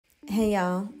Hey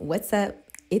y'all, what's up?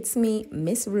 It's me,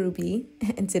 Miss Ruby,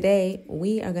 and today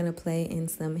we are gonna play in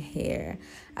some hair.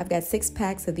 I've got 6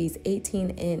 packs of these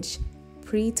 18-inch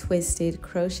pre-twisted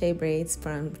crochet braids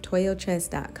from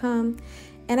Toyotress.com,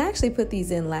 and I actually put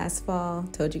these in last fall.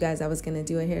 Told you guys I was gonna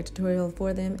do a hair tutorial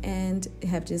for them and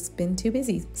have just been too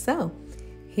busy. So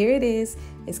here it is.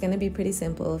 It's going to be pretty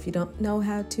simple. If you don't know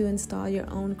how to install your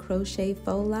own crochet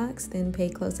faux locks, then pay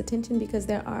close attention because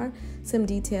there are some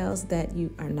details that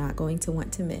you are not going to want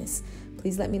to miss.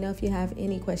 Please let me know if you have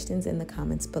any questions in the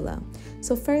comments below.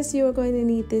 So first you are going to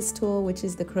need this tool, which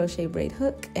is the crochet braid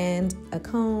hook, and a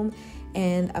comb.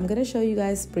 And I'm going to show you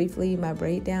guys briefly my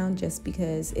braid down just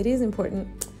because it is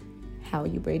important how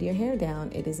you braid your hair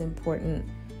down. It is important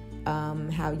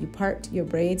how you part your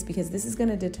braids because this is going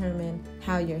to determine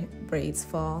how your braids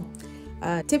fall.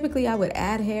 Typically I would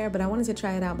add hair, but I wanted to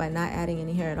try it out by not adding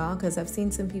any hair at all because I've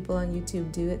seen some people on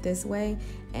YouTube do it this way,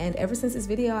 and ever since this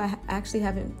video I actually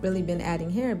haven't really been adding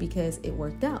hair because it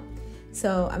worked out.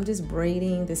 So I'm just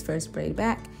braiding this first braid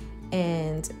back,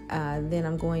 and then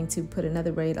I'm going to put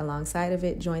another braid alongside of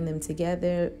it, join them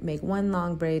together, make one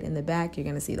long braid in the back. You're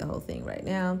going to see the whole thing right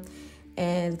now.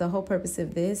 And the whole purpose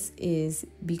of this is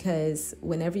because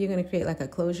whenever you're going to create like a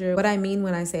closure, what I mean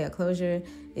when I say a closure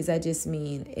is I just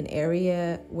mean an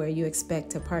area where you expect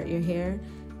to part your hair.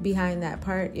 Behind that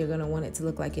part, you're going to want it to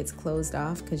look like it's closed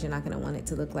off because you're not going to want it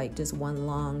to look like just one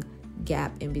long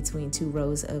gap in between 2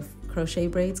 rows of crochet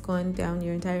braids going down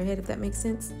your entire head, if that makes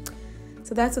sense.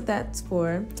 So that's what that's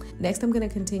for. Next, I'm going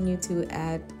to continue to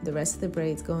add the rest of the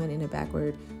braids going in a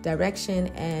backward direction,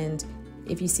 and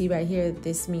if you see right here,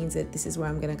 this means that this is where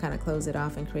I'm going to kind of close it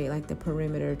off and create like the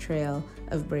perimeter trail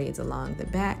of braids along the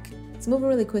back. It's moving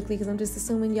really quickly because I'm just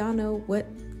assuming y'all know what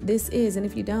this is, and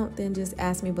if you don't, then just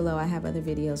ask me below. I have other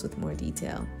videos with more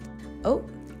detail. Oh,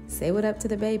 say what up to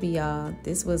the baby, y'all.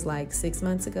 This was like 6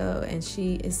 months ago and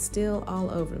she is still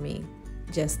all over me,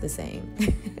 just the same.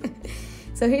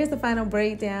 So here's the final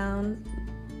braid down.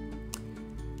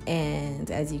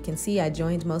 And as you can see, I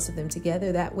joined most of them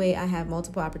together. That way I have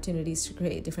multiple opportunities to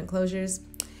create different closures.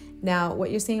 Now,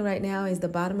 what you're seeing right now is the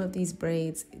bottom of these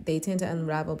braids. They tend to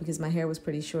unravel because my hair was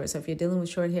pretty short. So if you're dealing with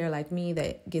short hair like me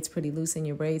that gets pretty loose in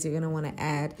your braids, you're going to want to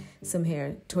add some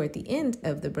hair toward the end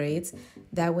of the braids.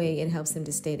 That way it helps them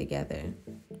to stay together.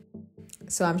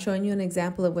 So I'm showing you an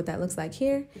example of what that looks like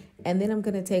here. And then I'm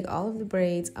going to take all of the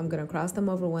braids, I'm going to cross them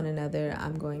over one another,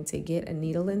 I'm going to get a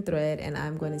needle and thread, and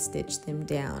I'm going to stitch them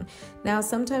down. Now,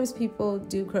 sometimes people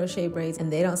do crochet braids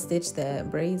and they don't stitch the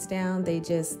braids down. They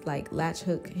just like latch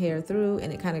hook hair through,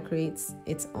 and it kind of creates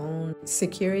its own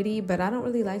security. But I don't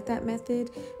really like that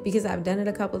method because I've done it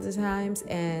a couple of times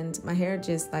and my hair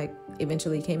just like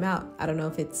eventually came out. I don't know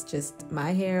if it's just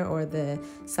my hair or the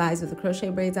size of the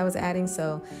crochet braids I was adding.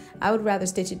 So I would rather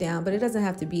stitch it down, but it doesn't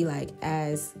have to be like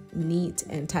as neat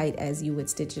and tight as you would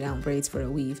stitch it down braids for a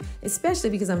weave, especially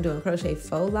because I'm doing crochet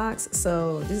faux locks.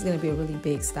 So this is going to be a really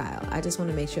big style. I just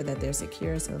want to make sure that they're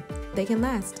secure so they can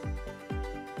last.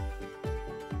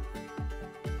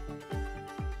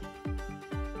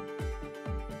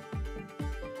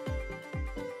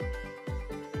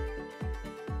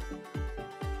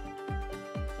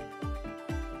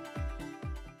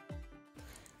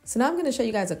 So now I'm going to show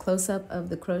you guys a close-up of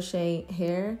the crochet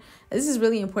hair. This is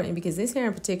really important because this hair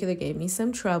in particular gave me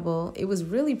some trouble. It was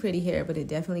really pretty hair, but it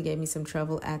definitely gave me some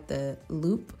trouble at the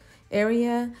loop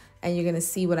area. And you're going to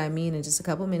see what I mean in just a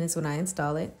couple minutes when I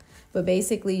install it. But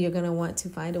basically, you're going to want to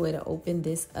find a way to open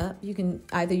this up. You can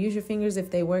either use your fingers if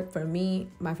they work. For me,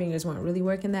 my fingers weren't really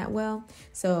working that well.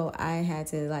 So I had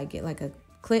to like get like a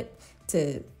clip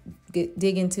to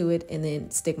dig into it and then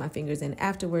stick my fingers in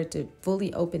afterward to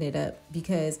fully open it up,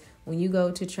 because when you go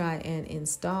to try and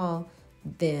install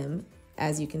them,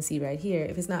 as you can see right here,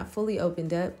 if it's not fully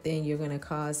opened up, then you're going to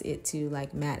cause it to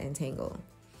like mat and tangle.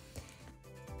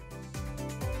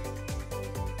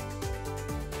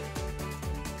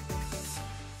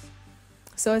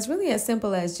 So it's really as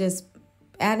simple as just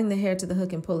adding the hair to the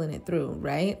hook and pulling it through,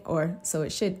 right? Or so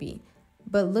it should be.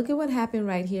 But look at what happened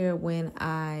right here when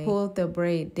I pulled the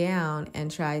braid down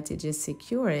and tried to just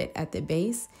secure it at the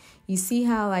base. You see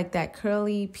how like that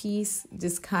curly piece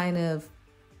just kind of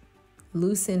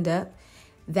loosened up?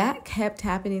 That kept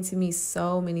happening to me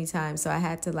so many times. So I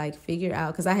had to like figure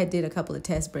out, because I had did a couple of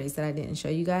test braids that I didn't show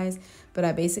you guys, but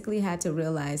I basically had to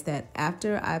realize that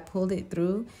after I pulled it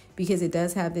through, because it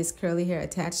does have this curly hair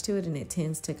attached to it and it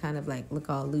tends to kind of like look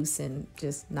all loose and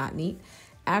just not neat.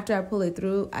 After I pull it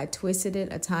through, I twisted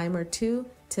it a time or two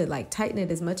to like tighten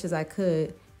it as much as I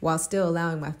could while still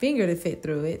allowing my finger to fit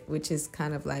through it, which is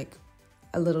kind of like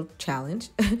a little challenge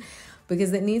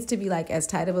because it needs to be like as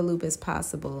tight of a loop as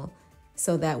possible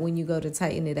so that when you go to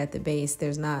tighten it at the base,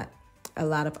 there's not a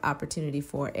lot of opportunity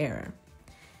for error.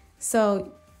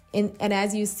 So, and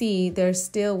as you see, there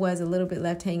still was a little bit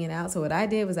left hanging out. So what I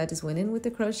did was I just went in with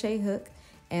the crochet hook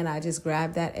and I just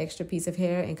grabbed that extra piece of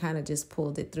hair and kind of just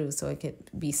pulled it through so it could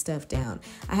be stuffed down.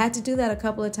 I had to do that a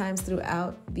couple of times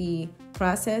throughout the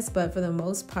process, but for the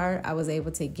most part, I was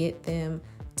able to get them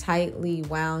tightly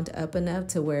wound up enough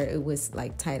to where it was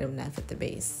like tight enough at the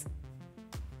base.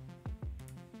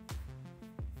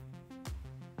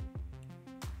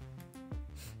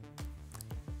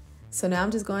 So now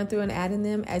I'm just going through and adding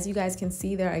them. As you guys can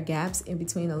see, there are gaps in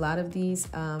between a lot of these.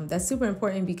 That's super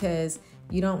important because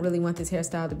you don't really want this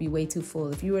hairstyle to be way too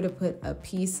full. If you were to put a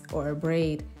piece or a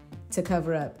braid to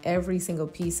cover up every single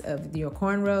piece of your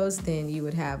cornrows, then you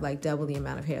would have like double the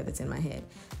amount of hair that's in my head.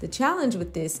 The challenge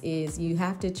with this is you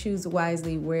have to choose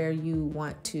wisely where you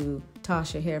want to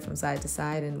toss your hair from side to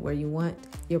side and where you want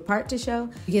your part to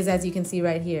show. Because as you can see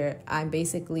right here, I'm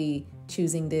basically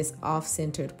choosing this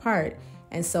off-centered part.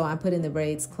 And so I'm putting the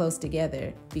braids close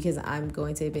together because I'm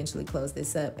going to eventually close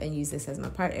this up and use this as my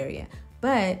part area.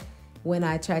 But when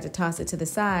I tried to toss it to the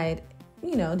side,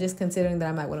 you know, just considering that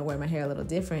I might want to wear my hair a little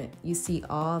different, you see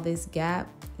all this gap,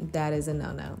 that is a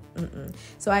no-no.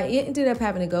 So I ended up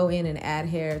having to go in and add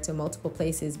hair to multiple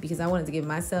places because I wanted to give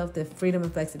myself the freedom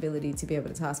and flexibility to be able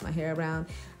to toss my hair around.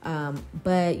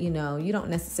 But you know, you don't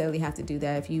necessarily have to do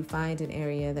that. If you find an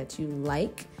area that you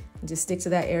like, just stick to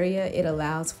that area. It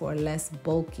allows for less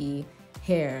bulky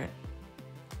hair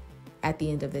at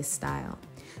the end of this style.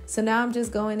 So now I'm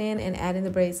just going in and adding the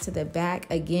braids to the back.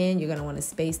 Again, you're gonna wanna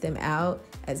space them out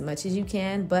as much as you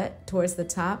can, but towards the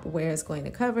top where it's going to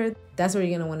cover, that's where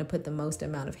you're gonna wanna put the most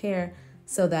amount of hair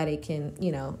so that it can,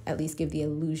 you know, at least give the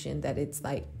illusion that it's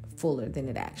like fuller than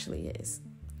it actually is.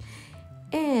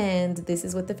 And this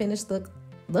is what the finished look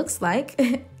looks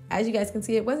like. As you guys can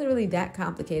see, it wasn't really that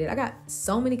complicated. I got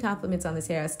so many compliments on this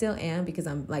hair. I still am because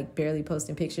I'm like barely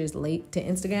posting pictures late to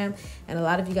Instagram. And a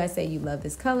lot of you guys say you love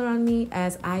this color on me,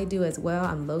 as I do as well.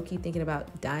 I'm low-key thinking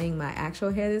about dyeing my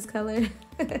actual hair this color.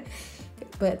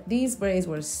 But these braids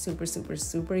were super, super,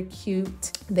 super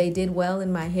cute. They did well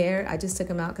in my hair. I just took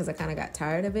them out because I kind of got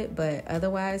tired of it, but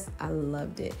otherwise I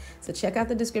loved it. So check out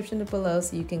the description below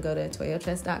so you can go to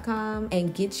toyotress.com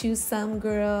and get you some,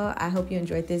 girl. I hope you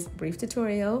enjoyed this brief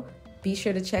tutorial. Be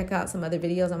sure to check out some other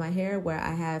videos on my hair where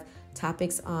I have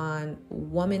topics on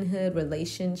womanhood,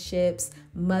 relationships,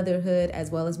 motherhood, as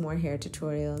well as more hair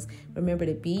tutorials. Remember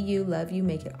to be you, love you,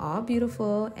 make it all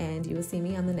beautiful, and you will see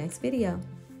me on the next video.